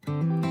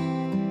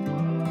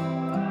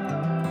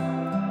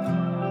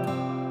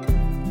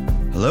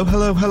Hello,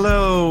 hello,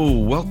 hello.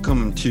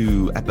 Welcome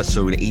to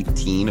episode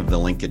 18 of the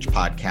Linkage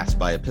Podcast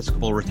by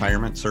Episcopal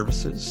Retirement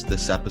Services.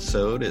 This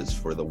episode is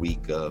for the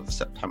week of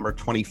September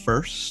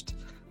 21st,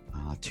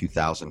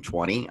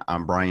 2020.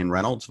 I'm Brian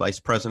Reynolds, Vice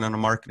President of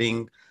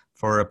Marketing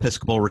for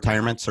Episcopal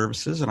Retirement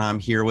Services, and I'm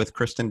here with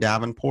Kristen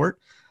Davenport,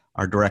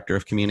 our Director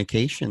of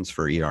Communications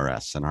for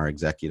ERS and our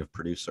Executive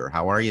Producer.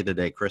 How are you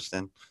today,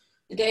 Kristen?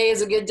 Today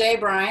is a good day,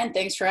 Brian.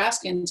 Thanks for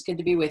asking. It's good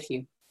to be with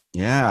you.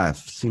 Yeah, it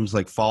seems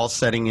like fall's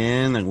setting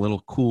in, a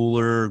little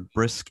cooler,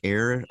 brisk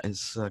air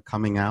is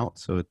coming out,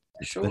 so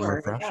it's been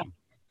refreshing. Yeah.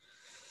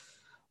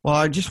 Well,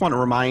 I just want to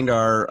remind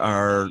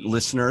our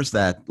listeners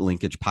that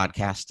Linkage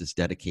Podcast is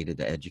dedicated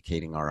to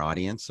educating our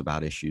audience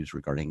about issues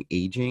regarding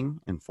aging,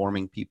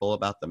 informing people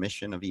about the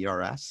mission of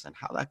ERS, and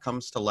how that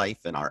comes to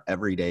life in our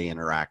everyday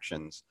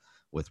interactions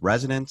with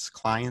residents,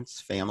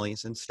 clients,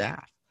 families, and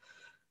staff.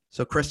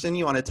 So, Kristen,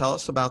 you want to tell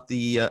us about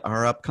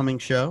our upcoming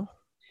show?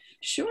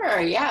 Sure.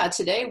 Yeah.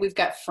 Today we've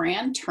got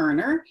Fran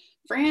Turner.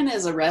 Fran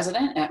is a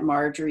resident at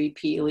Marjorie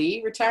P.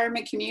 Lee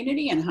Retirement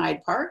Community in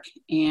Hyde Park.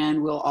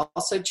 And we'll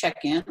also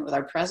check in with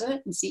our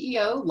president and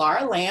CEO,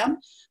 Laura Lamb,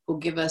 who'll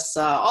give us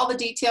all the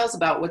details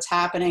about what's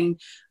happening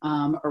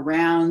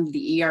around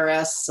the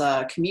ERS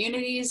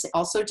communities.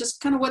 Also just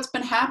kind of what's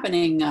been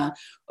happening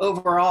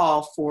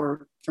overall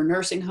for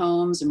nursing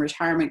homes and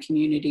retirement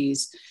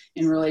communities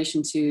in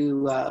relation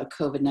to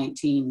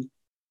COVID-19.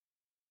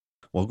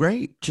 Well,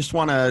 great. Just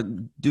want to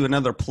do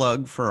another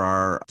plug for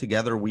our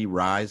Together We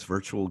Rise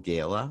virtual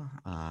gala.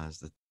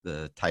 As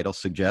the title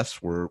suggests,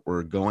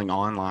 we're going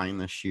online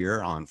this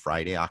year on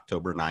Friday,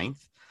 October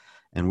 9th.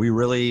 And we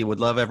really would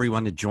love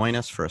everyone to join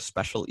us for a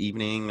special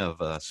evening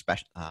of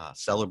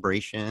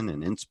celebration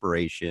and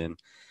inspiration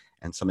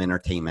and some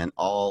entertainment,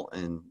 all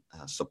in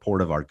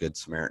support of our Good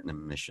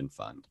Samaritan Mission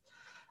Fund.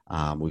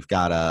 We've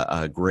got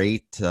a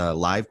great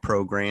live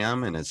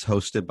program, and it's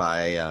hosted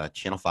by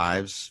Channel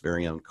 5's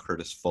very own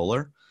Curtis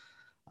Fuller.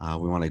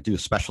 We want to do a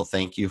special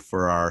thank you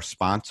for our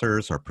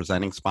sponsors, our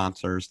presenting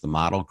sponsors, the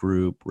Model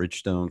Group,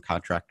 Ridgestone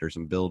Contractors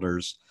and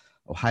Builders,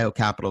 Ohio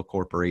Capital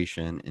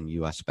Corporation, and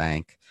U.S.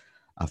 Bank.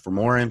 For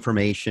more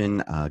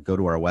information, go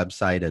to our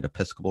website at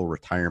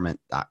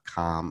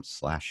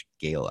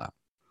episcopalretirement.com/gala.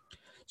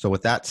 So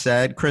with that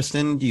said,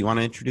 Kristen, do you want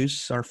to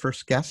introduce our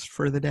first guest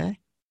for the day?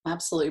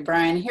 Absolutely,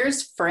 Brian.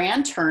 Here's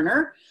Fran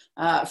Turner.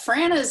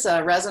 Fran is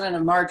a resident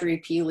of Marjorie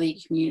P.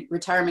 Lee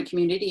Retirement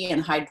Community in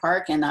Hyde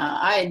Park, and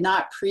I had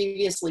not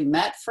previously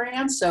met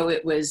Fran, so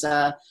it was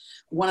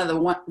one of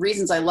the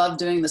reasons I love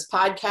doing this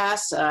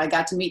podcast. I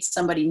got to meet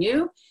somebody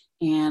new,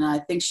 and I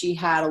think she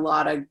had a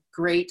lot of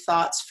great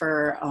thoughts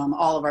for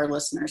all of our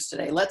listeners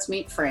today. Let's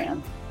meet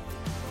Fran.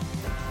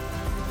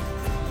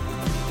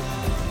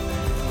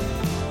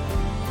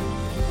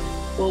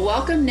 Well,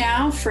 welcome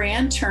now,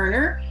 Fran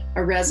Turner,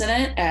 a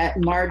resident at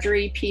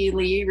Marjorie P.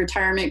 Lee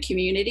Retirement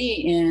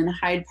Community in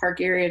Hyde Park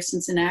area of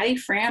Cincinnati.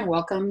 Fran,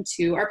 welcome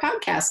to our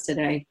podcast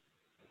today.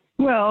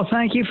 Well,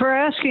 thank you for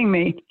asking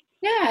me.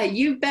 Yeah,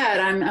 you bet.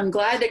 I'm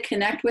glad to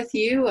connect with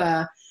you.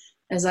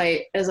 As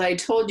I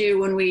told you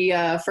when we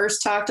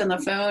first talked on the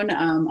phone,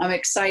 I'm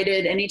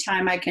excited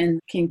anytime I can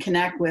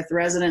connect with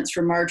residents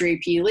from Marjorie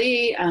P.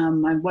 Lee. I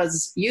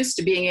was used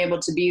to being able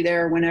to be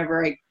there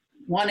whenever I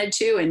wanted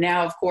to, and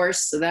now of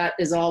course so that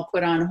is all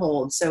put on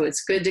hold, so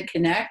it's good to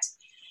connect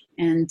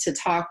and to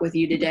talk with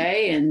you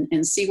today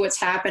and see what's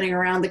happening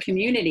around the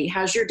community.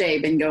 How's your day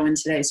been going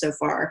today so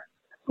far?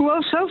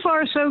 Well, so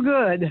far so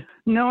good.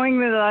 Knowing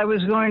that I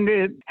was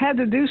had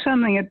to do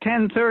something at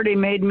 10:30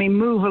 made me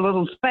move a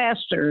little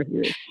faster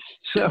here.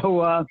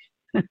 So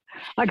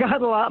I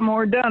got a lot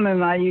more done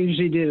than I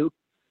usually do.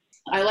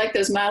 I like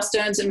those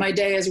milestones in my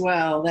day as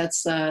well.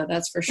 That's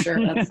for sure.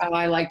 That's how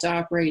I like to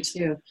operate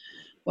too.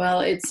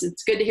 Well, it's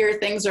good to hear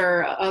things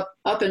are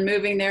up and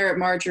moving there at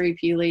Marjorie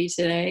P. Lee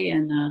today.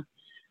 And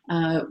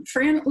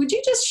Fran, would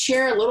you just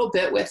share a little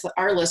bit with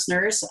our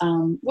listeners?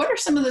 What are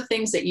some of the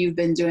things that you've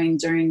been doing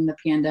during the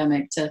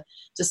pandemic to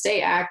stay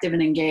active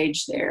and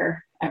engaged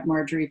there at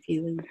Marjorie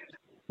P. Lee?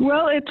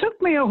 Well, it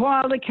took me a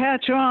while to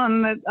catch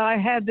on that I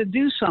had to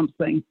do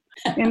something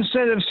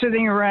instead of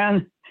sitting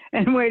around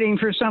and waiting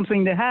for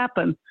something to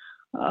happen.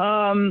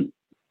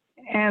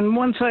 And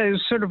once I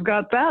sort of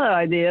got that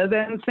idea,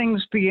 then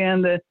things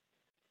began to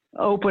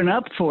open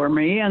up for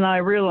me, and I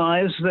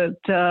realized that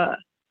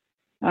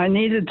I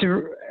needed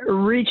to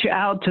reach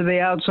out to the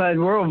outside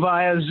world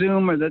via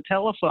Zoom or the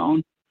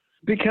telephone,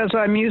 because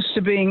I'm used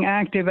to being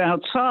active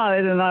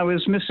outside, and I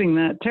was missing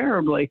that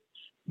terribly.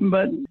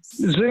 But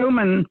Zoom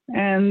and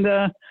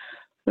the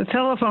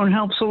telephone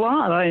helps a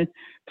lot.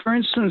 For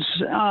instance,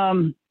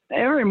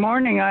 every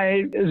morning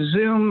I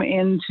Zoom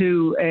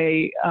into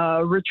a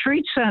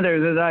retreat center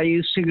that I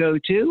used to go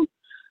to,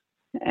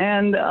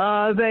 and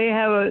they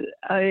have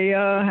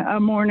a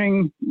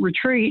morning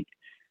retreat,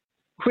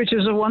 which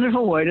is a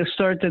wonderful way to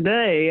start the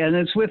day, and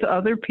it's with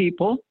other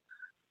people.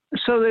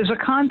 So there's a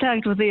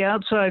contact with the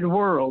outside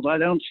world. I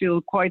don't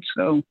feel quite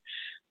so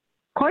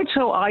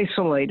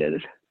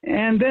isolated.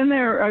 And then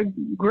there are a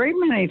great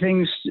many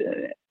things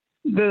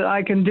that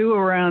I can do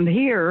around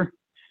here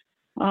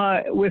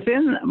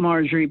within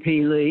Marjorie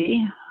P.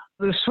 Lee.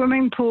 The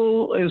swimming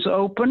pool is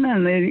open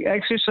and the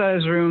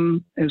exercise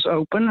room is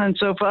open. And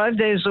so 5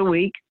 days a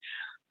week,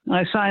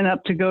 I sign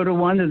up to go to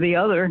one or the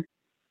other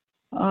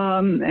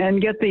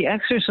and get the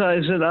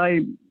exercise that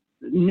I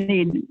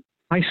need.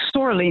 I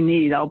sorely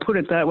need, I'll put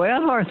it that way. I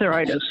have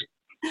arthritis.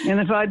 And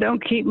if I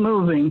don't keep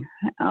moving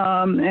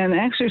and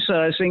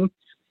exercising,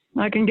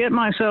 I can get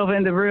myself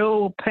into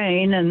real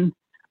pain and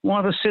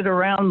want to sit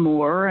around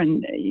more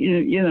and,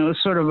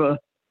 sort of a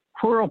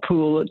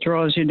whirlpool that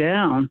draws you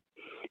down.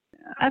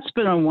 That's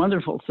been a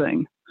wonderful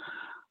thing.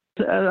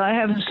 I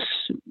have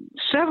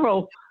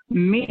several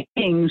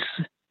meetings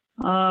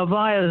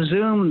via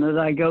Zoom that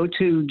I go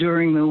to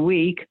during the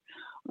week,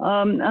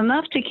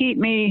 enough to keep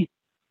me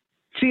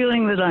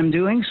feeling that I'm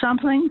doing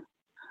something,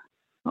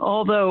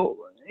 although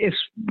it's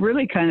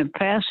really kind of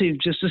passive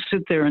just to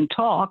sit there and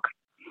talk.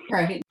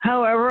 Right.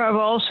 However, I've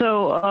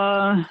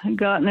also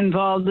gotten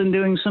involved in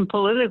doing some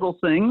political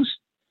things,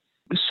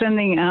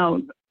 sending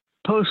out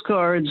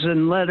postcards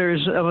and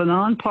letters of a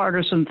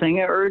nonpartisan thing,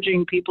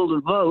 urging people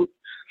to vote.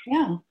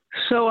 Yeah.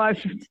 So I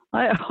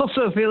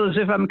also feel as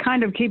if I'm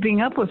kind of keeping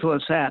up with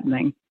what's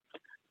happening,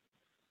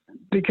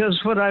 because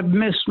what I've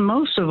missed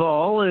most of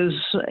all is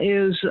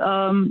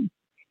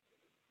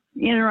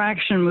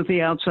interaction with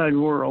the outside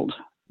world.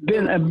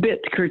 Been a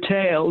bit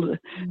curtailed.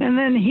 And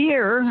then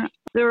here,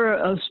 there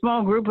are a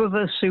small group of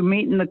us who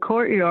meet in the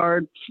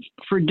courtyard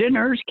for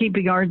dinners,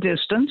 keeping our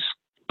distance.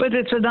 But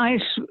it's a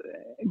nice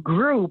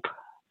group.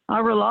 I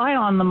rely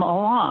on them a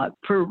lot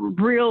for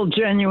real,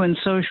 genuine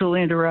social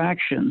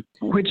interaction,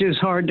 which is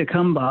hard to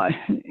come by,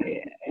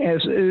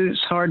 as it's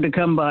hard to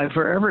come by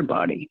for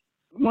everybody.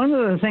 One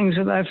of the things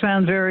that I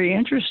found very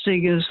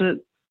interesting is that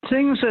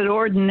things that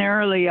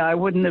ordinarily I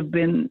wouldn't have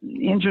been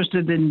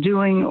interested in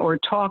doing or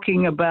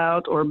talking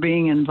about or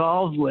being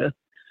involved with,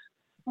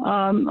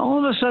 all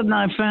of a sudden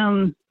I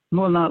found,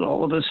 well, not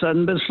all of a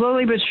sudden, but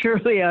slowly but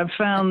surely I've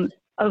found,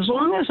 as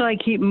long as I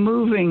keep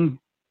moving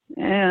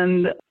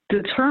and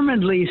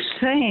determinedly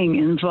staying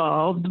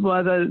involved,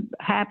 well, the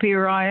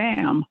happier I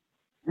am.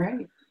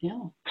 Right,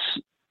 yeah.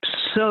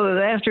 So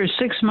that after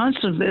 6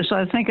 months of this,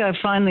 I think I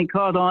finally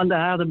caught on to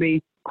how to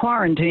be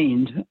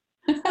quarantined.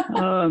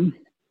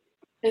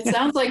 It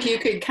sounds like you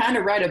could kind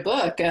of write a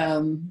book,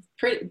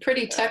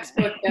 pretty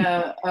textbook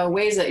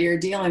ways that you're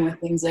dealing with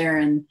things there,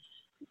 and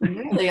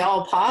really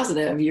all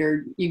positive.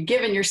 You've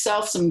given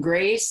yourself some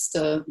grace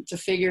to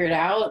figure it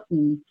out,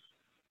 and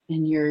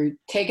you're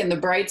taking the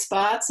bright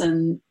spots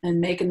and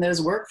making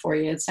those work for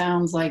you. It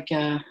sounds like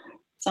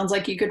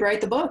you could write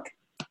the book.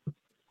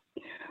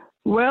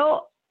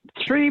 Well,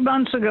 3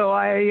 months ago,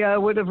 I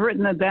would have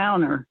written a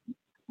downer.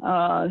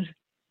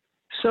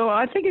 So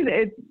I think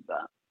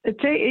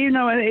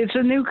it's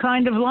a new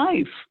kind of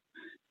life.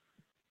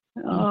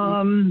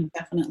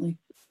 Definitely.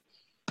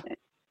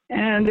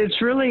 And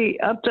it's really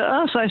up to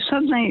us. I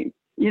suddenly,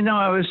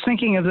 I was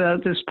thinking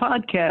about this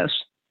podcast,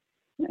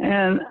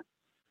 and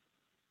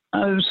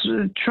I was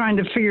trying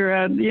to figure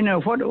out,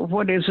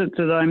 what is it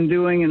that I'm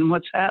doing and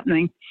what's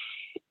happening.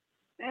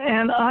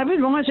 And I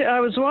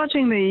was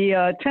watching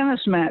the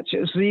tennis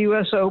matches, the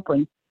U.S.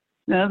 Open.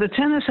 Now, the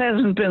tennis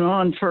hasn't been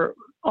on for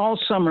all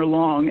summer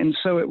long, and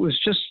so it was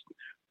just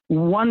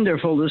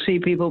wonderful to see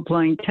people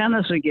playing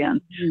tennis again.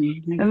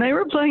 Mm-hmm. And they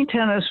were playing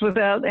tennis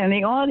without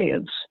any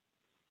audience.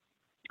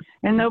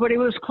 And nobody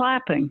was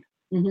clapping,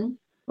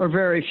 or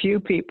very few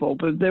people.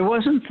 But there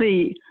wasn't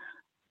the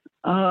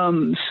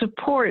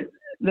support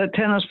that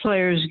tennis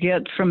players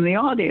get from the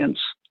audience.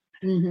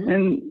 Mm-hmm.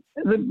 And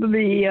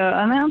the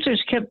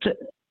announcers kept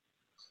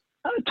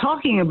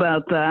talking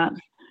about that,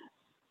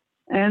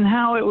 and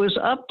how it was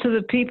up to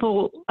the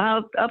people,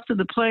 up to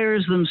the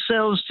players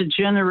themselves to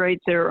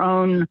generate their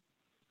own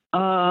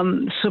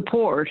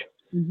support,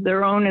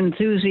 their own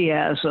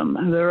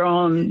enthusiasm, their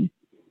own,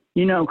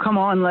 come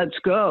on, let's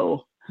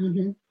go.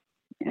 Mm-hmm.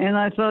 And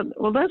I thought,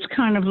 well, that's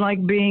kind of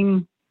like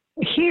being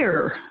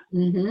here,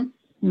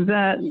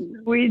 that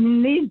we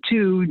need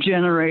to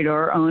generate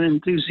our own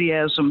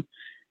enthusiasm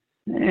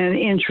and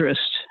interest,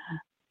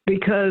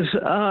 because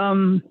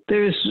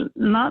there's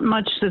not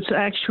much that's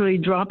actually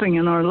dropping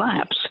in our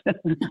laps.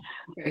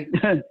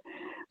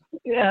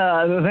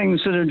 The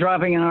things that are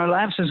dropping in our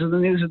laps is the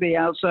news of the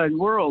outside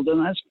world,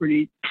 and that's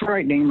pretty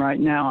frightening right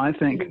now, I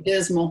think.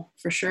 Dismal,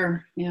 for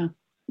sure, yeah.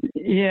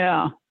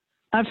 Yeah.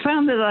 I've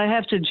found that I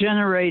have to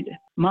generate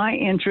my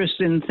interest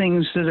in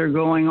things that are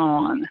going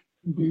on.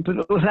 Mm-hmm.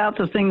 But without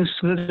the things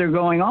that are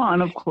going on,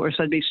 of course,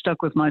 I'd be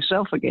stuck with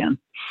myself again.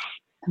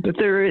 But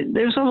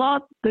there's a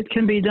lot that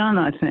can be done,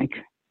 I think.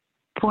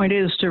 Point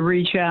is to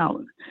reach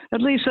out.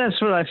 At least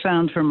that's what I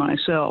found for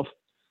myself.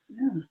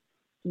 Yeah.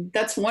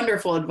 That's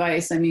wonderful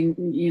advice. I mean,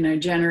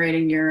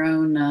 generating your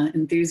own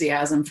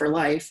enthusiasm for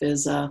life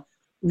is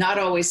not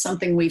always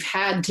something we've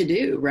had to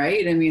do,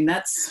 right? I mean,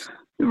 that's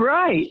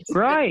right.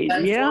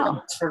 Yeah.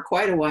 For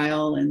quite a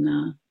while,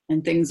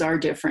 and things are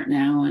different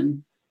now,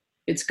 and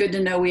it's good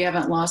to know we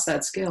haven't lost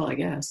that skill, I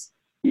guess.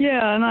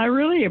 Yeah, and I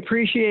really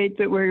appreciate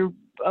that we're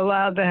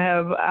allowed to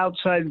have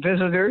outside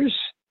visitors.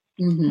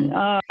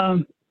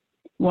 Mm-hmm.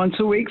 once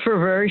a week for a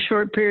very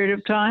short period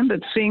of time,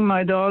 but seeing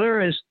my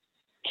daughter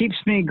keeps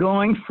me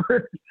going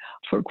for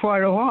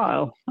quite a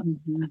while.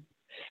 Mm-hmm.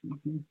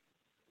 Mm-hmm.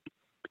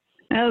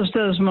 As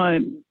does my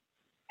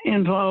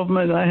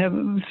involvement. I have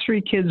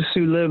 3 kids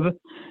who live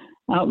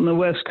out in the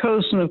West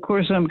Coast, and of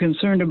course I'm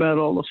concerned about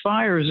all the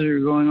fires that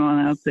are going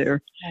on out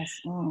there. Yes.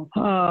 Oh.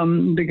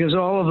 Because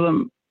all of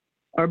them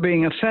are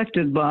being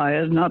affected by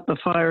it, not the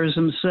fires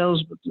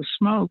themselves, but the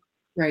smoke.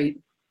 Right.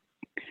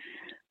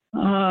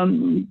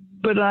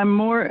 But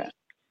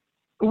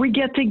we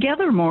get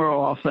together more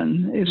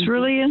often. It's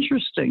really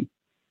interesting.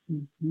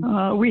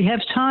 Mm-hmm. We have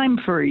time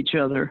for each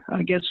other.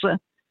 I guess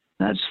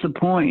that's the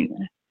point.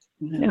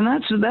 Mm-hmm. And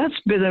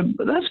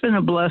that's been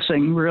a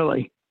blessing,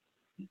 really.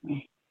 Mm-hmm.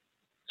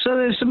 So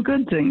there's some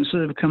good things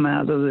that have come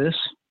out of this.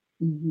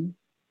 Mm-hmm.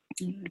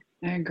 Yeah,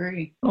 I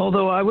agree.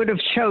 Although I would have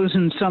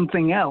chosen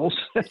something else.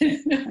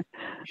 we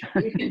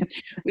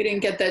didn't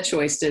get that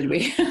choice, did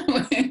we?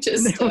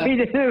 Just I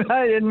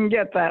didn't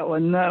get that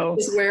one. No.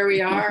 Just where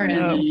we are,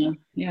 No. and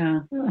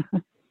yeah.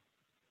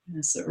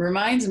 Yes, it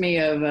reminds me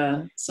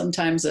of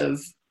sometimes of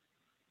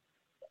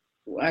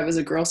I was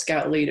a Girl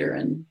Scout leader,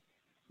 and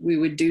we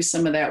would do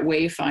some of that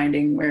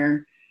wayfinding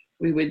where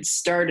we would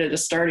start at a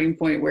starting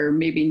point where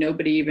maybe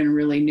nobody even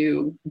really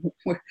knew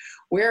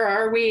where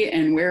are we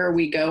and where are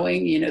we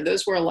going. You know,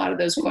 those were a lot of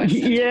those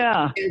questions.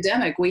 Yeah. In the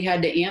pandemic, we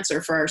had to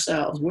answer for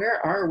ourselves.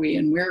 Where are we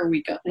and where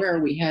are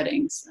we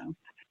heading? So.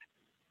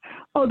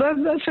 Oh,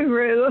 those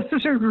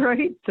are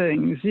great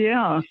things.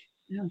 Yeah.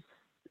 Yeah.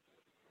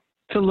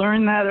 To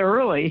learn that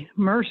early,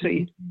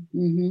 mercy.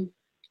 Mm-hmm.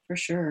 For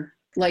sure.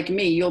 Like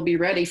me, you'll be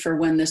ready for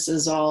when this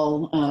is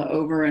all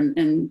over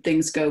and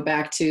things go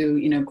back to,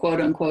 you know, quote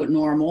unquote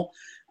normal.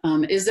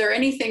 Is there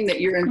anything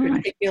that you're in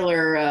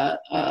particular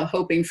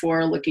hoping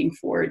for, looking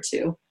forward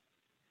to?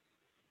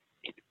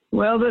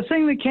 Well, the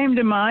thing that came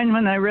to mind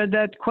when I read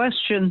that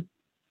question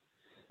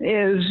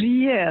is,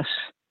 yes,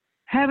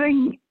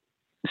 having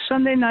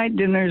Sunday night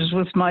dinners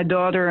with my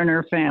daughter and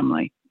her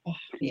family. Oh,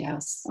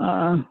 yes.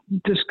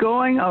 Just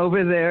going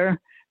over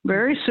there,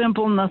 very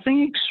simple,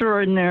 nothing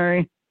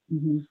extraordinary.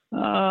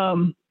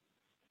 Mm-hmm.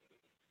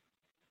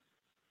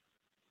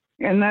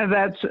 And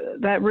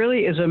that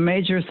really is a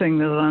major thing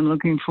that I'm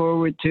looking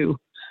forward to.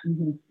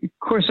 Mm-hmm. Of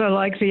course, I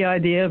like the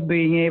idea of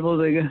being able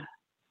to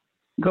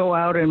go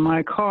out in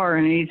my car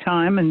any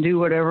time and do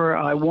whatever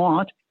I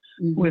want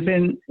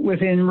within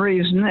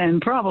reason,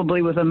 and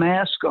probably with a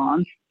mask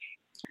on.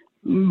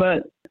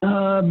 But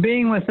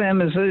being with them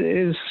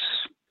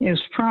is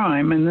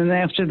prime, and then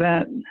after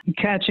that,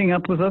 catching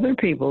up with other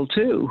people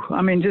too.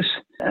 I mean, just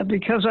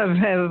because I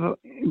have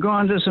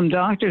gone to some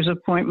doctor's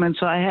appointments,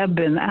 I have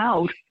been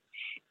out,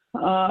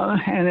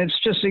 and it's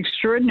just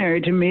extraordinary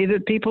to me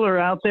that people are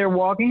out there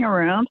walking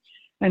around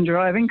and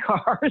driving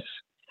cars,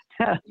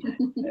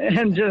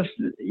 and just,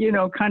 you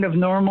know, kind of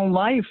normal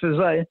life.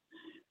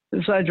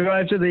 As I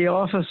drive to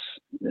the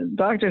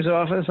doctor's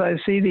office, I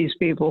see these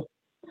people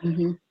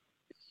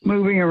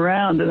moving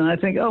around, and I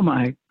think, oh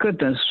my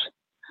goodness.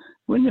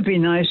 Wouldn't it be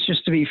nice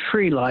just to be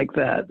free like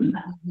that?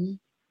 Mm-hmm.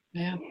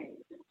 Yeah.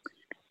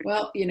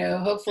 Well, you know,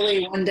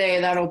 hopefully one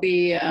day that'll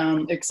be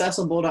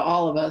accessible to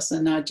all of us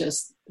and not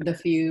just the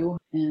few.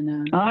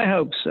 And I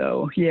hope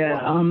so. Yeah,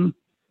 I'm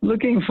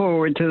looking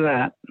forward to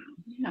that.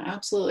 Yeah,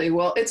 absolutely.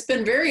 Well, it's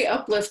been very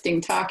uplifting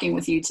talking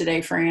with you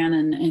today, Fran,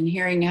 and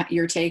hearing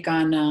your take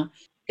on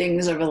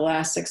things over the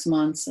last 6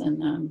 months.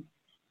 And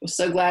we're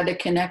so glad to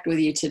connect with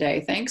you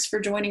today. Thanks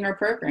for joining our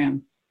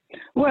program.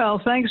 Well,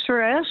 thanks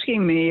for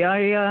asking me.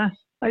 I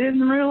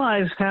didn't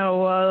realize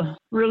how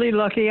really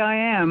lucky I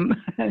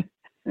am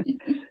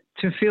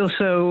to feel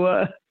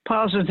so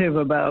positive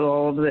about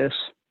all of this.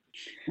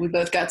 We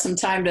both got some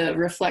time to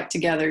reflect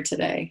together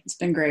today. It's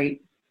been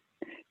great.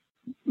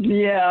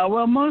 Yeah,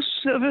 well,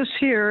 most of us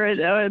here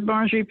at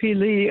Marjorie P.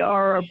 Lee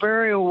are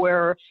very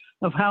aware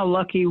of how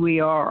lucky we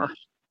are.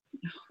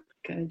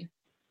 Good.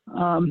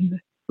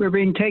 We're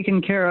being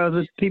taken care of.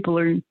 People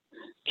are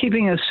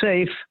keeping us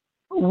safe.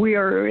 We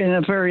are in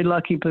a very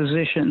lucky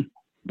position,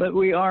 but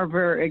we are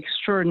very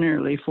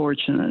extraordinarily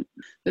fortunate.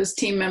 Those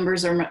team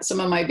members are some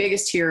of my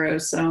biggest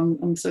heroes, so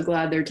I'm so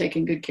glad they're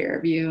taking good care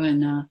of you.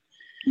 And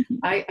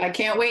I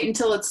can't wait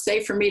until it's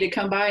safe for me to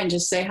come by and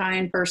just say hi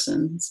in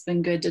person. It's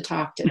been good to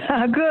talk to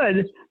you.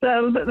 Good.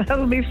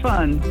 That'll be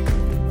fun.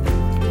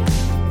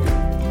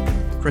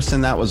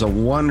 Kristen, that was a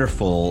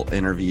wonderful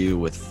interview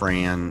with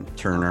Fran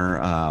Turner.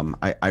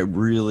 I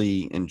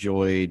really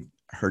enjoyed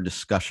her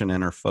discussion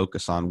and her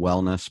focus on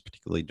wellness,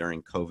 particularly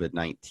during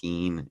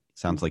COVID-19.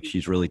 Sounds like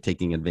she's really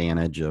taking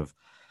advantage of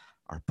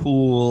our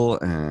pool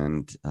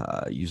and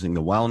using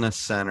the wellness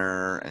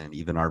center and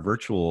even our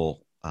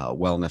virtual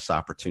wellness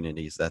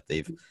opportunities that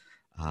they've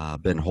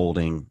been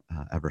holding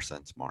ever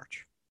since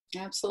March.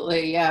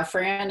 Absolutely. Yeah.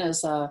 Fran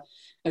is a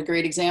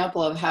great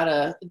example of how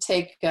to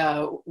take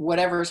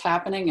whatever's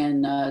happening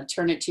and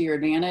turn it to your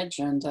advantage.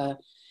 And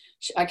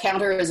I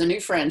count her as a new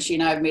friend. She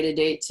and I have made a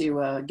date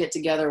to get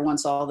together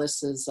once all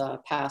this is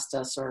past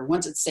us, or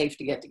once it's safe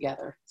to get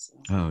together. So.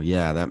 Oh,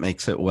 yeah. That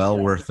makes it well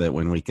worth it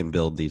when we can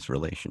build these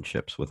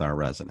relationships with our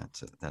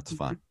residents. That's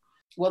fun.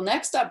 Well,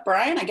 next up,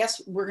 Brian, I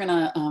guess we're going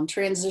to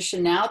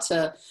transition now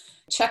to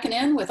checking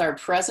in with our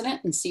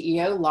president and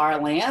CEO, Laura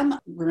Lamb.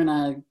 We're going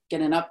to get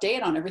an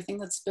update on everything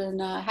that's been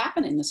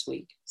happening this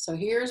week. So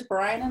here's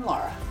Brian and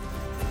Laura.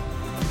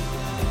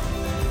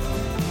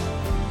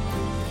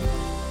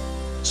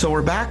 So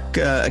we're back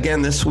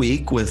again this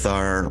week with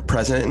our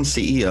president and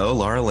CEO,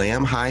 Laura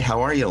Lamb. Hi,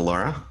 how are you,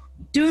 Laura?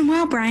 Doing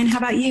well, Brian. How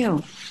about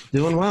you?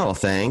 Doing well,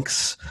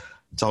 thanks.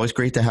 It's always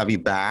great to have you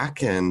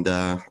back. And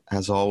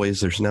as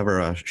always, there's never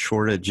a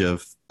shortage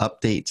of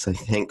updates, I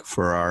think,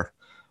 for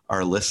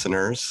our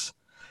listeners.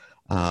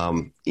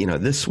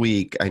 This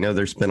week, I know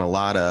there's been a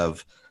lot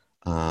of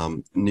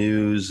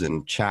news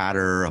and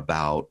chatter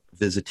about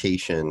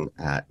visitation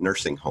at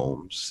nursing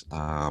homes.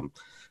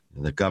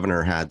 The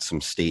governor had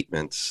some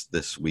statements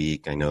this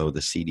week. I know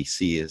the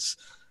CDC has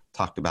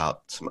talked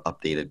about some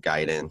updated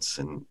guidance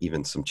and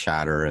even some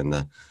chatter in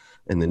the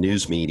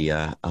news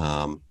media.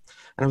 And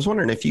I was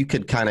wondering if you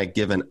could kind of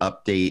give an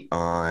update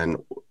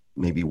on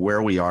maybe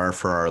where we are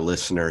for our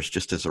listeners,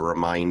 just as a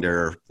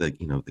reminder that,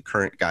 the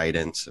current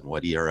guidance and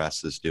what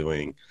ERS is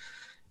doing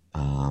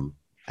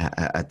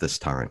at this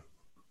time.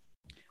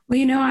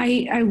 Well,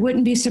 I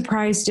wouldn't be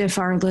surprised if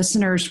our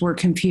listeners were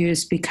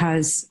confused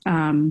because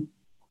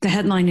the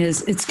headline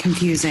is it's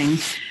confusing.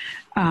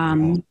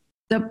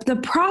 The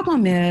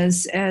problem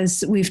is,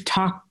 as we've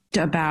talked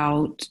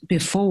about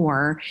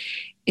before,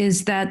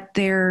 is that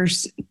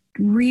there's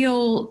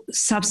real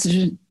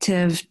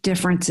substantive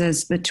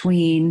differences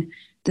between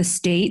the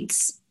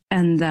states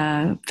and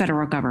the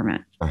federal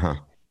government. Uh-huh.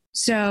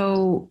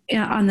 So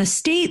on the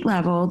state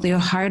level, the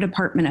Ohio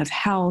Department of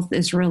Health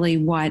is really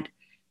what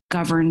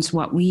governs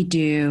what we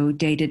do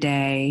day to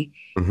day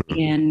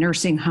in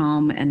nursing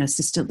home and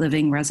assisted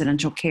living,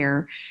 residential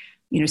care,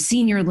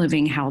 senior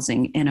living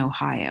housing in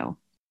Ohio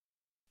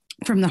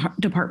from the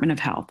Department of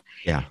Health.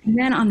 Yeah. And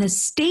then on the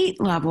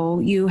state level,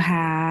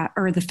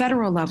 the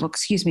federal level,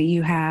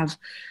 you have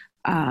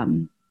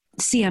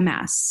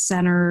CMS,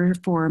 Center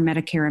for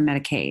Medicare and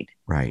Medicaid.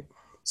 Right.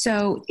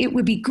 So it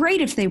would be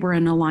great if they were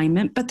in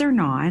alignment, but they're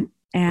not.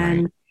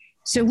 And right.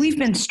 So we've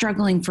been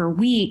struggling for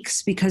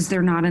weeks because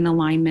they're not in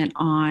alignment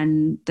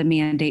on the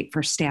mandate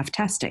for staff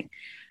testing.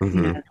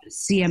 The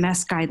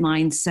CMS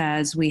guidelines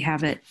says we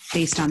have it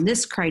based on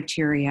this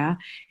criteria,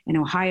 and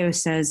Ohio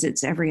says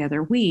it's every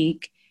other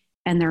week,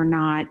 and they're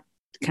not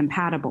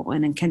compatible.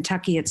 And in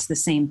Kentucky, it's the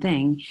same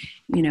thing.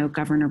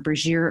 Governor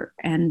Brezier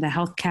and the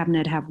health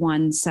cabinet have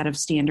one set of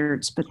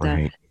standards, but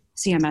the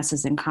CMS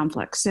is in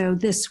conflict. So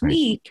this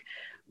week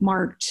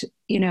marked,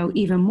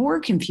 even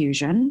more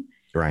confusion.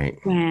 Right.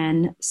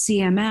 When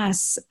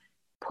CMS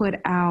put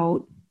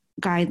out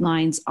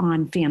guidelines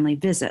on family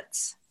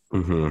visits.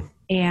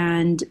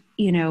 And,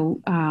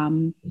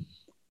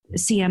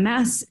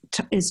 CMS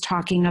is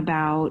talking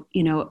about,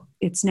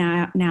 it's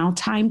now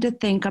time to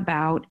think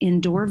about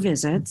indoor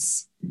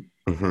visits.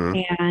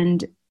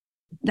 And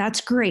that's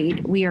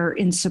great. We are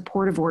in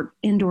support of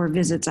indoor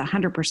visits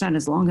 100%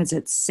 as long as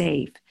it's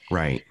safe.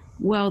 Right.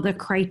 Well, the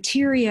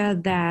criteria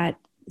that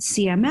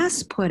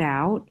CMS put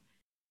out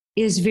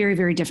is very,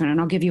 very different.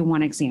 And I'll give you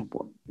one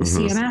example. The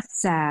CMS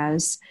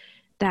says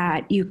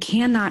that you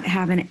cannot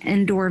have an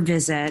indoor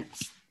visit,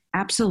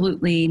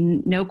 absolutely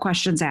no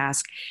questions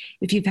asked,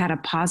 if you've had a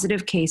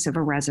positive case of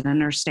a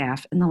resident or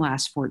staff in the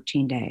last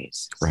 14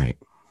 days. Right.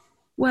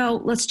 Well,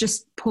 let's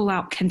just pull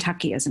out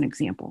Kentucky as an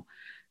example.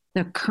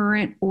 The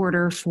current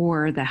order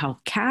for the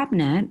health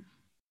cabinet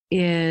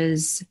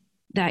is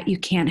that you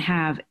can't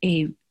have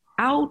a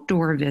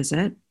outdoor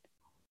visit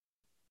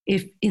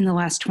if in the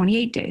last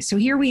 28 days. So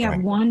here we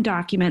have one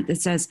document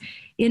that says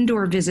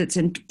indoor visits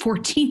in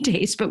 14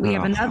 days, but we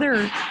have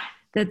another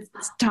that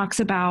talks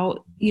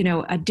about,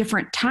 a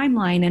different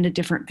timeline and a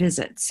different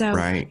visit. So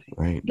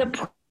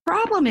the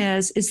problem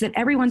is that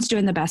everyone's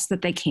doing the best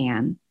that they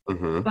can,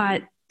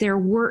 but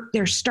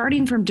they're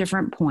starting from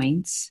different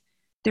points.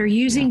 They're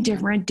using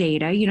different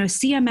data.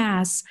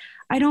 CMS,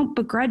 I don't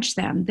begrudge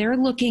them. They're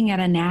looking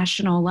at a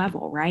national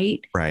level,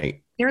 right?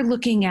 Right. They're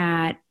looking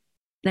at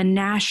the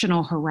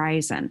national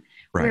horizon.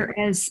 Right.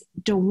 Whereas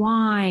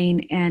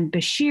DeWine and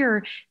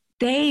Beshear,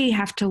 they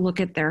have to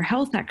look at their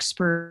health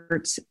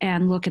experts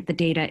and look at the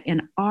data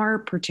in our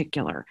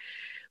particular.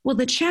 Well,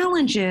 the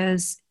challenge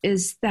is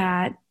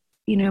that,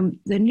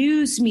 the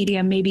news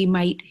media maybe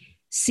might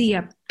see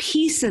a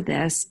piece of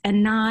this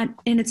and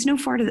it's no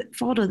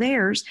fault of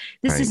theirs.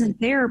 This isn't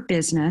their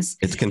business.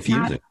 It's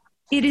confusing.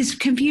 It is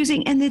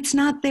confusing, and it's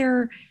not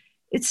their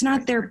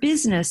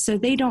business. So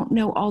they don't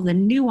know all the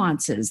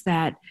nuances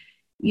that,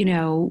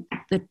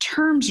 the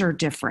terms are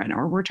different,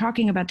 or we're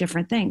talking about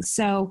different things.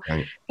 So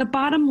the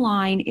bottom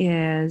line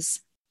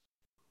is,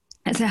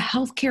 as a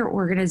healthcare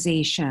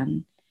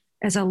organization,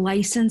 as a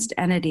licensed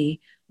entity,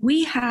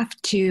 we have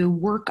to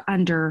work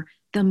under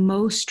the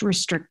most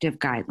restrictive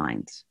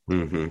guidelines.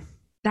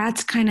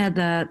 That's kind of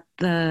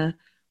the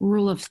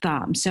rule of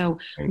thumb. So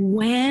Right.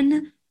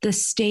 when the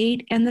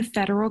state and the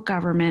federal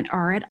government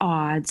are at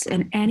odds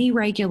in any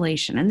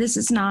regulation, and this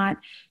is not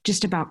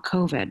just about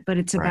COVID, but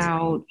it's Right.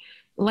 about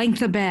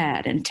length of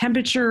bed and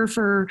temperature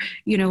for,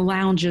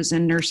 lounges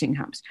and nursing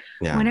homes.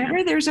 Yeah.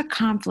 Whenever there's a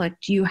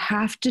conflict, you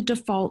have to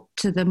default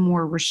to the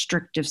more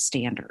restrictive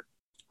standard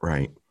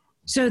Right.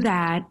 so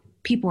that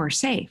people are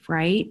safe,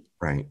 right?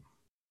 Right.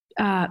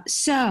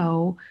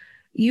 So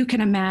you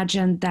can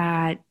imagine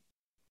that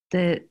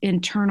the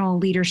internal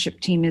leadership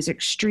team is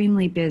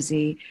extremely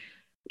busy,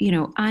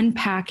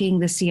 unpacking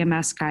the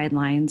CMS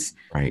guidelines,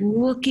 Right.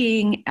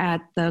 looking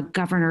at the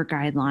governor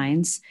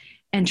guidelines,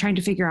 and trying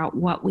to figure out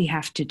what we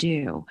have to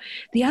do.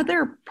 The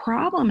other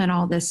problem in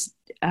all this,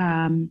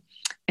 and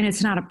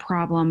it's not a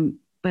problem,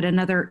 but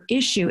another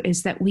issue,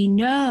 is that we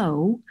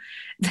know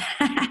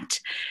that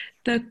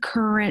the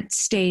current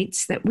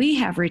states that we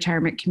have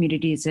retirement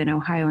communities in,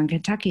 Ohio and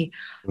Kentucky,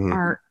 Mhm.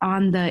 are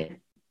on the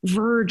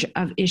verge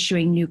of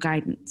issuing new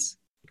guidance.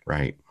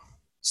 Right.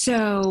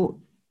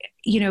 So,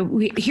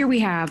 here we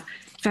have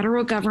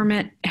federal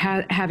government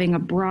having a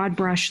broad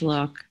brush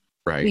look.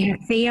 Right. We have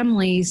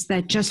families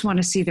that just want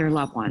to see their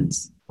loved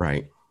ones.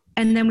 Right.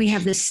 And then we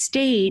have the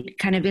state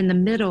kind of in the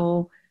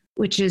middle,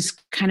 which is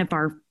kind of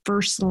our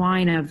first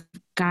line of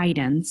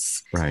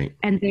guidance. Right.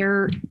 And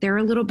they're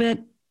a little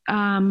bit,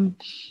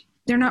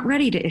 they're not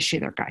ready to issue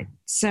their guidance.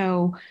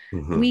 So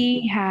Mhm.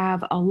 we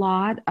have a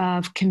lot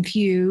of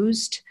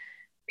confused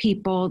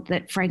people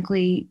that,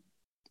 frankly,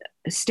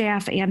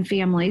 staff and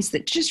families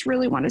that just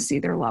really want to see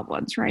their loved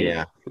ones, right?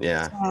 Yeah.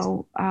 Yeah.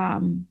 So,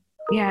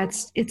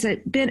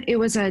 it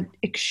was a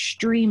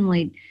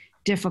extremely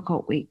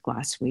difficult week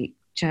last week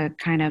to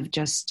kind of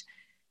just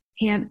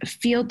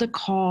field the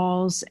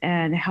calls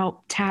and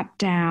help tap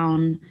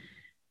down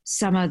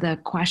some of the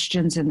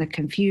questions and the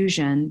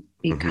confusion,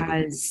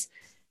 because,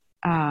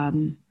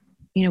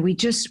 we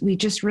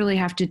just really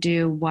have to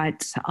do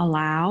what's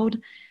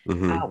allowed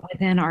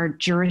within our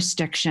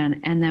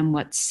jurisdiction, and then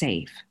what's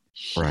safe.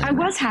 Right. I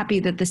was happy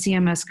that the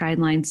CMS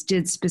guidelines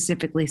did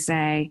specifically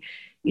say,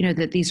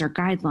 that these are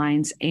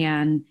guidelines,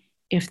 and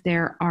if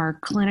there are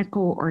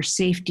clinical or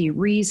safety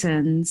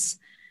reasons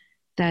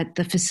that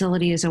the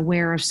facility is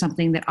aware of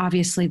something that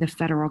obviously the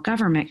federal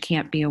government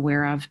can't be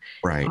aware of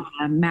Right. on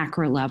a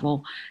macro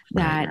level,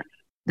 Right.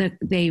 that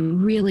they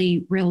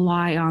really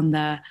rely on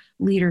the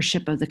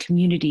leadership of the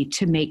community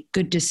to make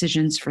good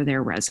decisions for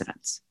their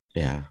residents.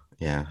 Yeah.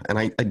 Yeah. And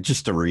I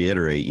just to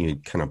reiterate, you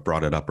kind of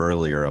brought it up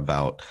earlier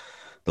about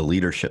the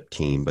leadership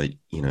team, but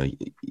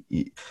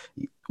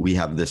we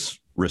have this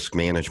risk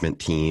management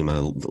team,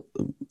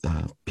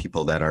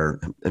 people that are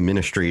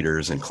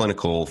administrators and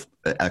clinical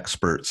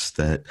experts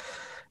that,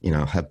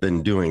 have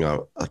been doing a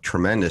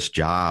tremendous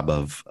job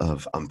of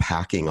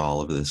unpacking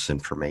all of this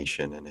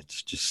information. And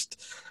it's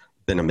just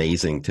been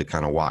amazing to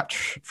kind of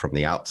watch from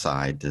the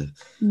outside to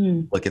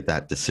look at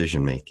that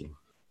decision making.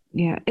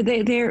 Yeah,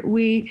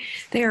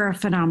 they're a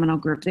phenomenal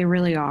group. They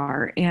really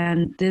are.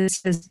 And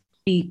this has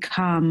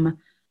become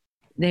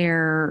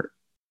their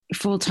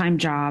full-time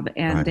job,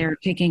 and Right. they're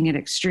taking it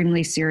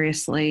extremely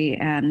seriously,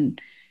 and,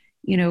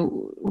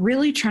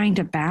 really trying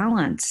to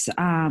balance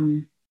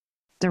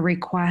the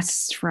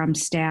requests from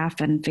staff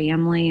and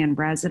family and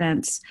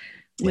residents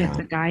with Yeah.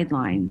 the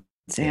guidelines.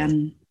 Yeah.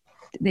 And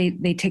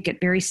they take it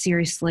very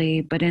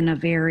seriously, but in a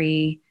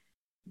very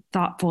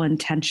thoughtful,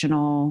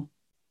 intentional,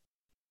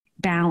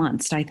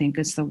 balanced, I think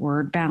is the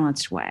word,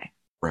 balanced way.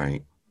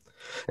 Right.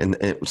 And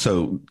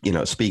so,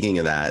 speaking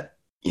of that,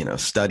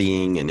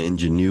 studying and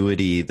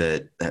ingenuity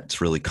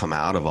that's really come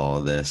out of all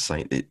of this.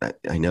 I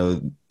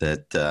know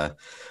that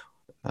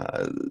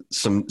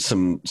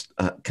some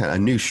kind of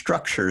new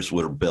structures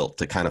were built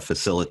to kind of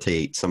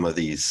facilitate some of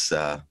these,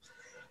 some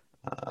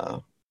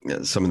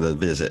of the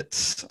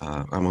visits.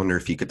 I wonder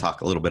if you could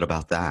talk a little bit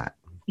about that.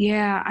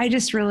 Yeah, I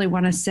just really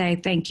want to say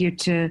thank you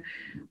to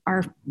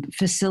our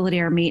facility,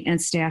 our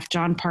maintenance staff,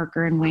 John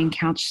Parker and Wayne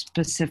Couch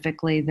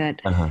specifically,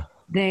 that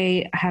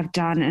they have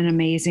done an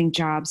amazing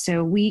job.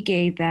 So we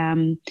gave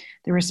them,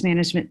 the risk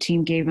management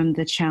team gave them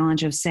the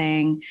challenge of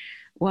saying,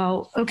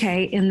 well,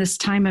 okay, in this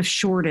time of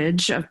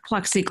shortage of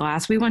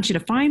plexiglass, we want you to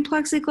find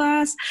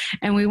plexiglass,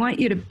 and we want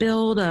you to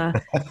build a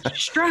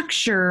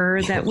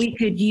structure that we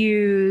could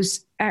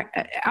use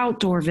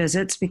outdoor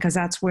visits, because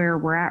that's where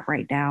we're at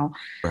right now.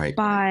 Right.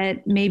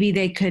 But maybe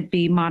they could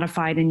be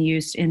modified and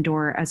used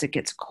indoor as it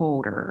gets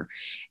colder.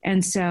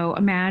 And so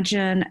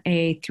imagine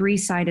a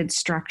 3-sided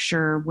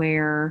structure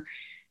where,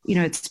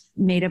 it's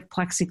made of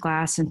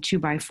plexiglass and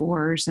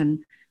 2x4s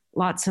and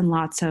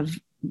lots of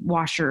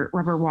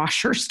rubber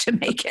washers to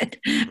make it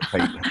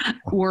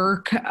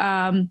work.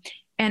 And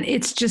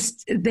it's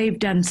just, they've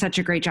done such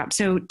a great job.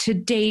 So to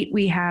date,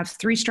 we have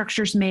 3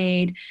 structures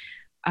made.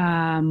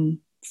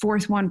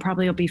 4th one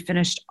probably will be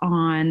finished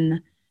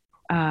on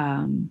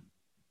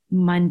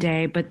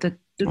Monday, but the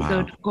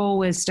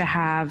goal is to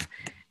have,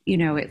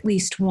 at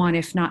least 1,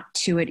 if not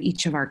 2 at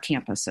each of our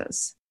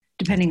campuses,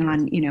 depending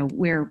on,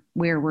 where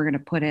we're going to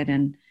put it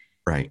and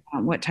right.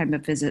 What type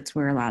of visits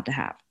we're allowed to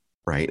have.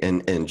 Right.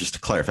 And just to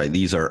clarify,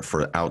 these are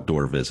for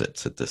outdoor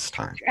visits at this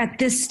time. At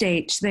this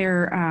stage,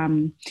 they're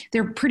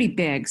pretty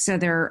big. So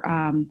they're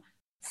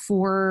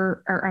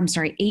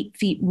 8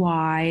 feet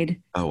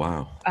wide. Oh,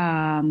 wow.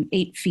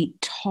 8 feet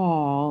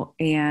tall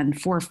and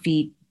 4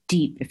 feet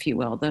deep, if you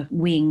will. The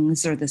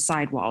wings or the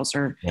sidewalls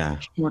are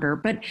shorter,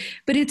 but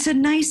it's a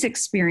nice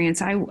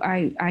experience.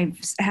 I've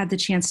had the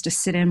chance to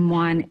sit in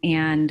one,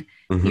 and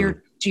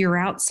you're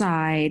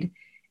outside,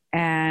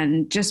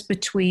 and just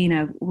between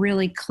a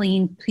really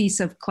clean piece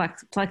of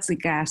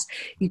plexiglass,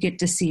 you get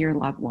to see your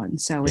loved one.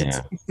 So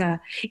I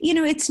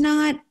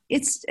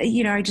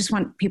just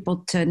want people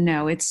to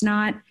know it's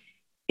not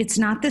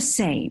the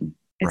same.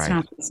 It's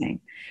not the same,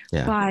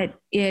 but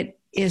it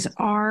is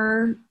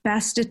our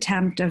best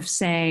attempt of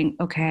saying,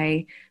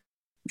 okay,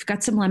 we've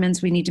got some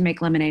lemons. We need to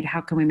make lemonade.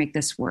 How can we make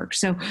this work?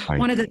 So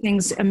one of the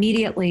things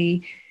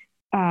immediately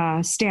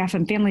staff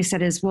and family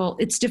said is, well,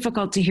 it's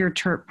difficult to hear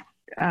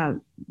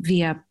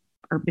via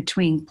or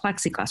between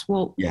plexiglass.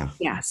 Well,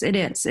 yes, it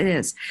is. It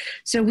is.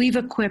 So we've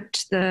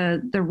equipped the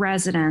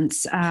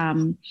residents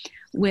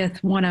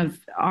with one of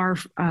our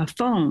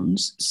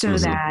phones so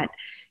that,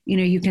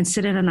 you can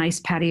sit in a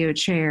nice patio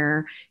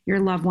chair, your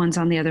loved one's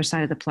on the other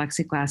side of the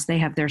plexiglass, they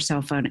have their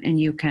cell phone, and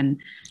you can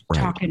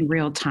talk in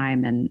real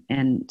time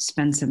and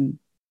spend some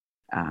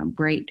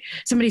great.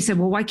 Somebody said,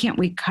 well, why can't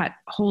we cut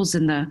holes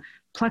in the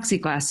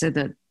plexiglass so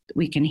that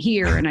we can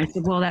hear? And I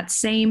said, well, that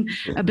same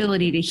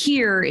ability to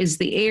hear is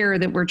the air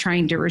that we're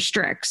trying to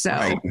restrict.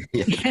 So,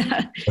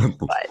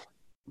 but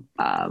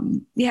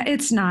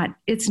it's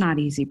not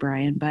easy,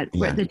 Brian, but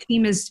the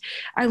team is,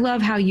 I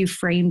love how you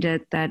framed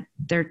it, that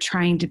they're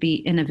trying to be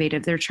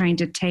innovative. They're trying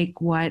to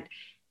take what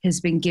has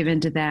been given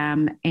to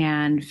them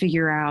and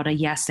figure out a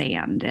yes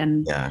and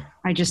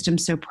I just am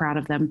so proud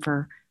of them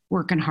for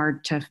working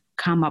hard to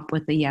come up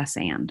with the yes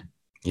and.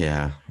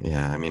 Yeah.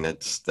 I mean,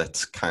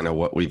 that's kind of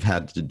what we've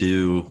had to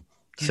do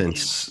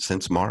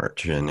since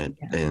March,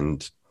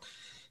 and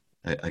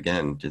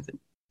again,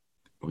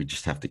 we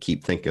just have to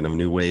keep thinking of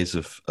new ways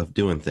of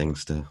doing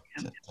things to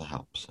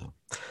help. So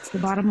it's the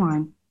bottom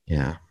line.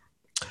 Yeah.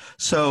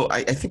 So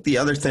I think the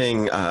other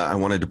thing I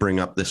wanted to bring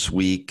up this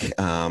week,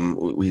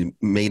 we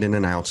made an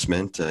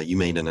announcement. You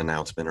made an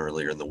announcement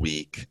earlier in the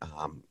week.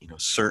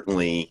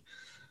 Certainly.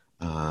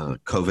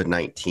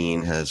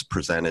 COVID-19 has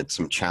presented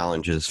some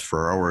challenges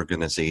for our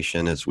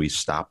organization as we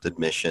stopped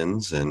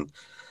admissions, and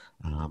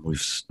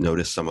we've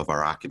noticed some of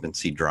our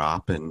occupancy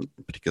drop, and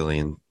particularly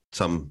in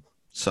some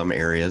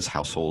areas,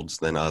 households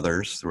than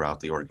others throughout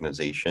the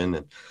organization.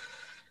 And,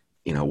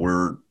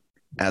 we're,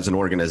 as an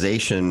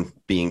organization,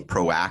 being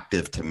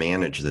proactive to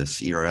manage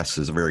this. ERS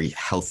is a very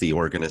healthy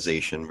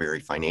organization, very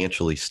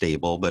financially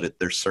stable, but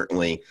there's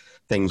certainly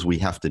things we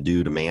have to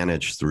do to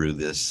manage through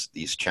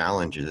these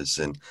challenges.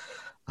 And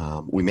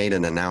we made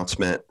an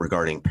announcement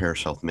regarding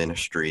Parish Health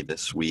Ministry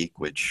this week,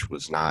 which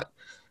was not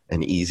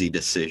an easy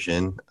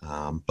decision.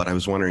 But I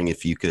was wondering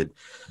if you could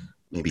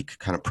maybe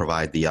kind of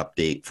provide the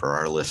update for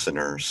our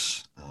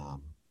listeners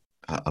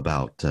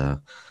about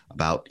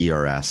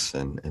ERS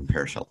and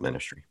Parish Health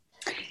Ministry.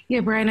 Yeah,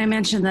 Brian, I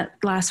mentioned that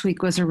last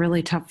week was a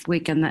really tough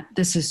week, and that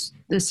this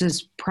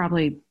is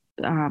probably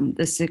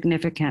the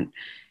significant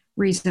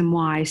reason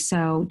why.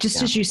 So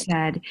just as you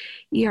said,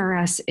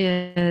 ERS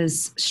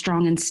is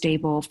strong and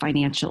stable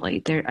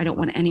financially. I don't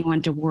want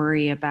anyone to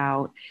worry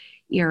about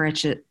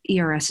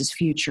ERS's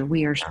future.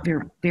 We are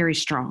very, very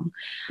strong.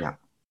 Yeah.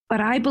 But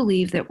I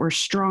believe that we're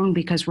strong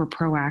because we're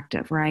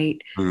proactive,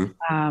 right?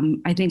 Mm-hmm.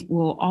 I think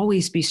we'll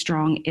always be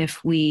strong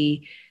if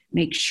we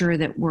make sure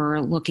that we're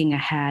looking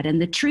ahead.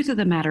 And the truth of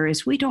the matter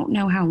is we don't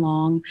know how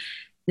long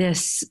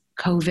this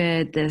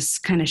COVID, this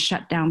kind of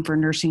shutdown for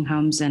nursing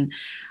homes and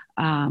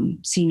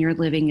senior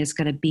living is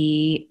going to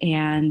be.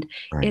 And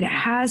it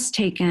has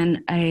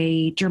taken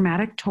a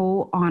dramatic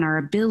toll on our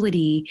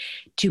ability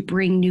to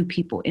bring new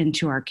people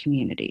into our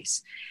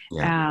communities.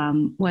 Yeah.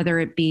 Whether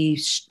it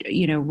be,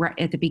 right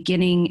at the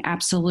beginning,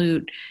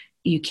 absolute,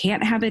 you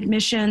can't have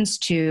admissions,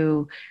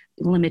 to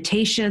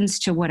limitations,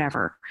 to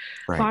whatever.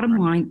 Bottom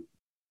line,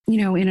 in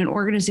an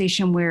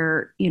organization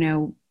where,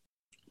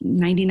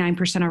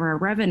 99% of our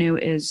revenue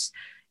is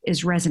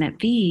resident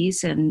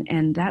fees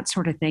and that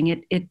sort of thing,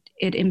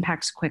 it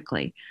impacts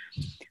quickly.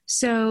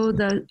 So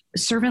the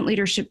servant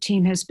leadership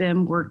team has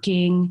been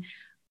working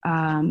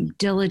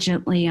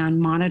diligently on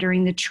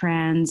monitoring the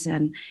trends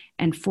and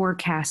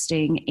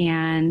forecasting,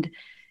 and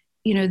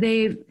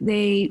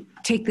they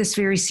take this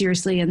very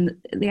seriously. And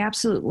the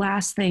absolute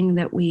last thing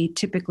that we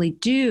typically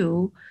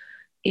do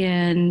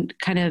in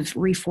kind of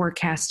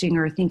reforecasting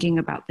or thinking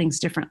about things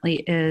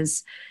differently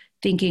is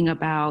thinking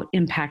about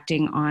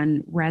impacting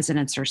on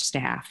residents or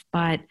staff.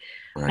 But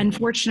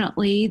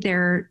unfortunately,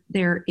 there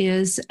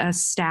is a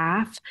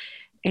staff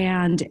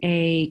and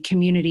a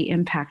community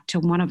impact to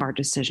one of our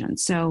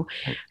decisions. So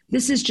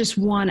this is just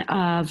one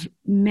of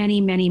many,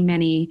 many,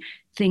 many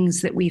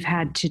things that we've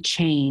had to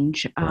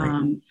change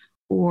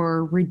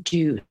or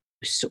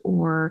reduce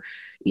or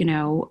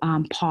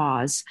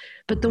pause.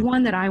 But the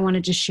one that I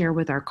wanted to share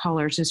with our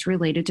callers is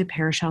related to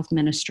Parish Health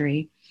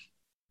Ministry.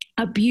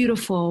 a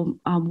beautiful,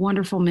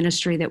 wonderful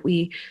ministry that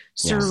we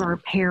serve Yes. our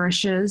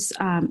parishes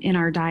in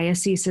our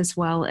diocese as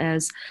well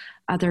as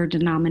other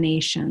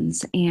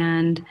denominations.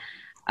 And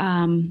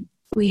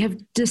we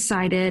have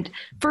decided,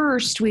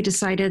 first, we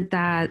decided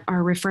that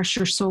our Refresh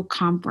Your Soul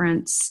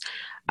conference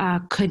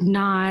could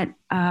not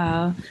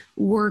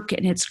work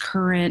in its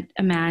current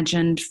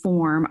imagined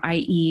form,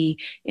 i.e.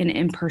 an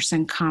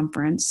in-person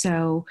conference.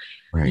 So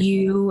Right.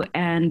 you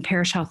and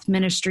Parish Health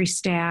Ministry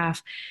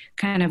staff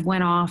kind of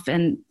went off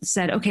and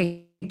said,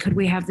 okay, could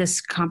we have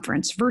this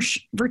conference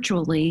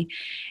virtually?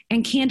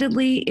 And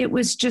candidly, it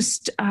was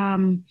just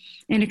an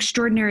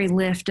extraordinary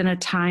lift in a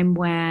time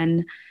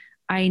when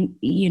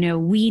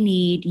we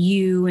need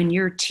you and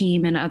your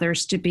team and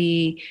others to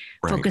be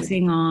Right.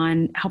 focusing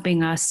on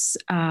helping us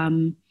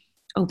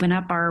open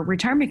up our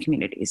retirement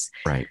communities.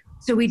 Right.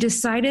 So we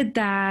decided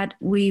that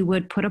we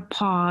would put a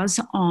pause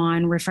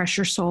on Refresh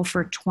Your Soul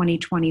for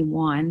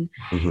 2021.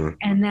 Mm-hmm.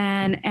 And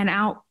then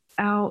an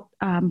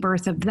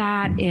birth of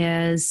that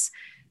is,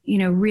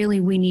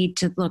 really we need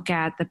to look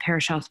at the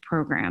parish health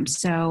program.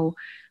 So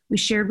we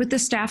shared with the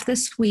staff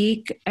this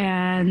week,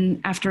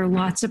 and after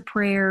lots of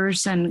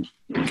prayers and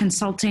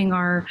consulting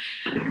our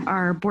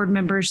board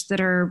members that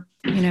are,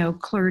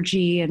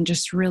 clergy and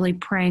just really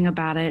praying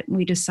about it,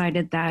 we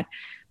decided that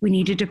we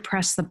needed to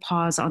press the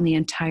pause on the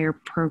entire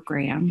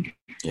program.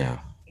 Yeah.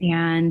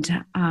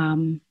 And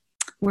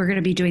we're going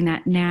to be doing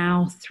that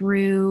now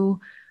through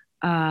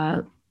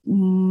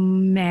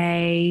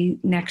May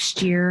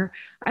next year.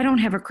 I don't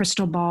have a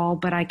crystal ball,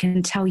 but I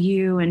can tell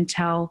you and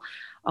tell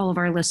all of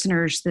our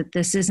listeners that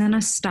this isn't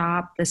a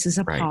stop. This is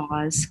a Right.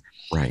 pause.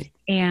 Right.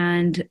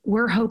 And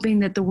we're hoping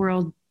that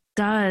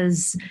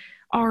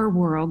our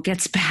world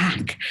gets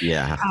back,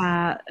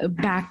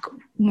 back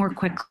more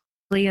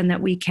quickly, and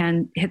that we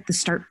can hit the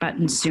start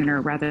button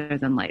sooner rather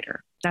than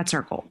later. That's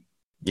our goal.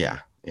 Yeah.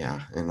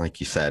 Yeah. And like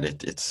you said,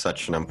 it's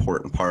such an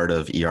important part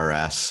of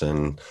ERS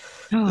and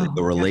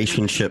the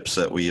relationships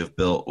that we have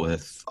built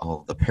with all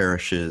of the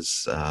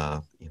parishes,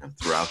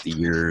 throughout the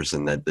years,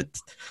 and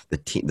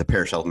the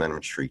parish health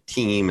ministry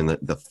team and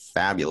the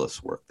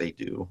fabulous work they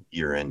do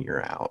year in,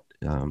 year out.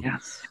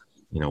 Yes.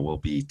 Will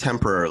be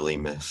temporarily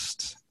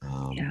missed.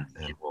 Yes.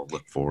 And we'll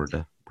look forward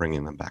to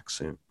bringing them back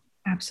soon.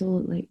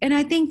 Absolutely. And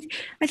I think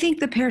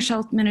the parish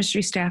health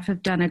ministry staff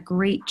have done a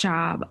great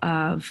job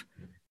of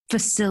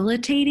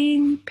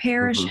facilitating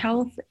parish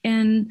health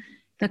in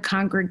the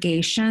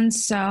congregation.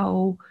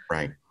 So,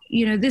 right.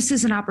 This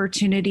is an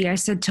opportunity. I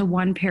said to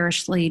one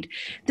parish lead,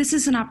 this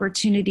is an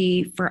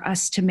opportunity for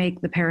us to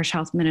make the parish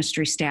health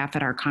ministry staff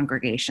at our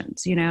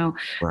congregations,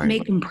 Right.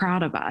 make them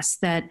proud of us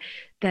that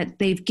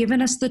they've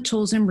given us the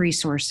tools and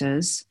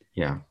resources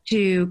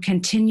to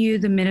continue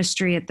the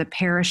ministry at the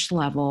parish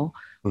level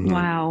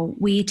while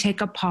we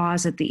take a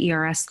pause at the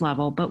ERS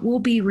level, but we'll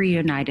be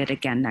reunited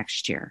again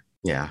next year.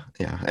 Yeah.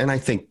 Yeah. And I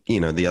think,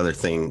 the other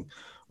thing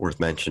worth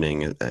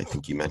mentioning, I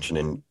think you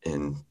mentioned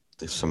in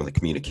some of the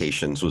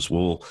communications, was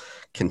we'll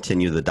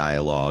continue the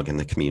dialogue and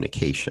the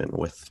communication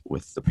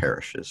with the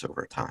parishes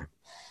over time.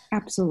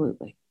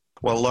 Absolutely.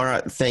 Well,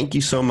 Laura, thank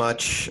you so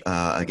much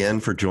again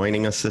for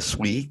joining us this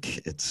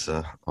week. It's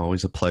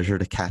always a pleasure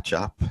to catch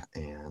up,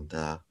 and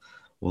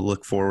we'll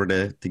look forward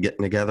to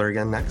getting together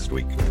again next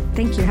week.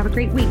 Thank you. Have a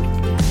great week.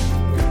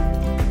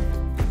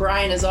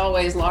 Brian, as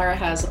always, Laura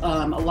has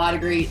a lot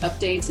of great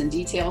updates and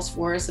details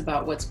for us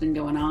about what's been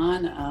going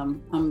on.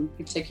 I'm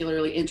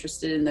particularly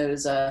interested in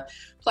those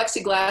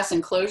plexiglass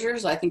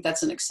enclosures. I think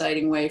that's an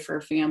exciting way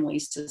for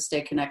families to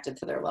stay connected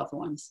to their loved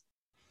ones.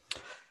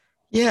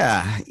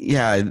 Yeah.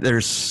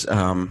 There's,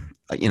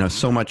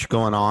 so much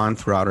going on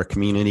throughout our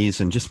communities,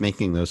 and just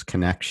making those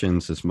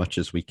connections as much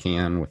as we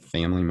can with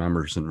family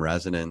members and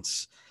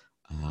residents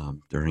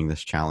during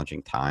this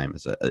challenging time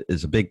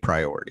is a big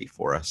priority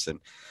for us. And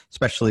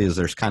especially as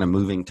there's kind of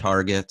moving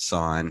targets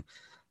on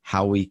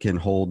how we can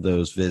hold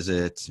those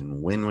visits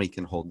and when we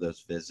can hold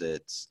those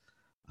visits.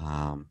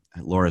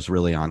 Laura's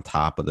really on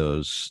top of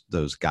those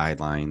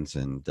guidelines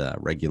and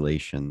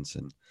regulations,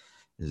 and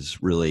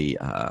is really,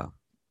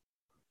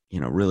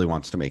 really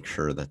wants to make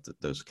sure that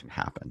those can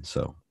happen.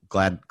 So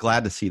glad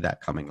to see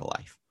that coming to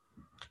life.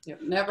 Yeah,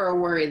 never a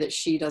worry that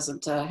she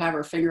doesn't have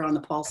her finger on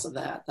the pulse of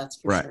that. That's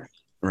for sure.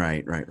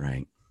 Right.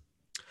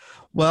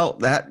 Well,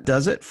 that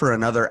does it for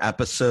another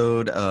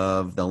episode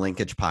of the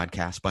Linkage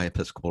Podcast by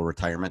Episcopal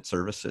Retirement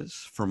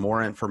Services. For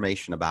more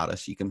information about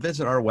us, you can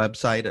visit our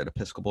website at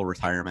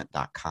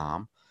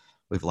episcopalretirement.com.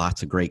 We have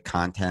lots of great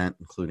content,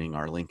 including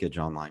our Linkage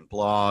online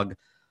blog,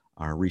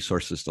 our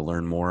resources to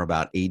learn more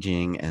about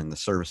aging and the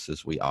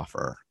services we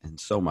offer, and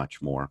so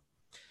much more.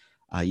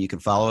 You can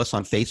follow us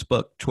on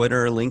Facebook,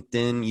 Twitter,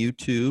 LinkedIn,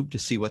 YouTube to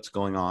see what's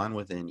going on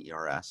within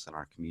ERS and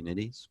our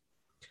communities.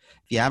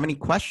 If you have any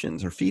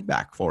questions or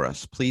feedback for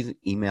us, please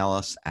email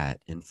us at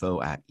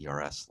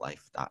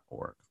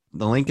info@erslife.org.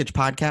 The Linkage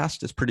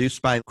Podcast is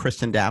produced by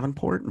Kristen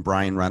Davenport and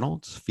Brian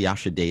Reynolds.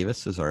 Fiasha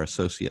Davis is our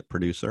associate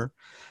producer,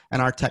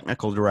 and our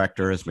technical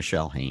director is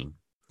Michelle Hain.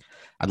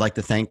 I'd like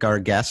to thank our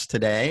guests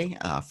today,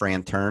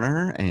 Fran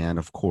Turner, and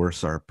of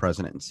course, our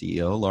President and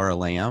CEO, Laura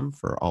Lamb,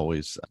 for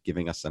always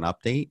giving us an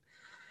update.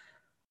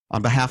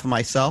 On behalf of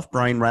myself,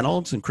 Brian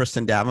Reynolds, and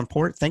Kristen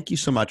Davenport, thank you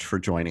so much for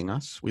joining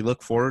us. We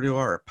look forward to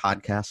our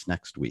podcast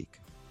next week.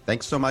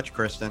 Thanks so much,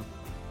 Kristen.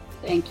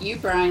 Thank you,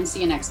 Brian.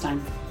 See you next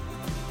time.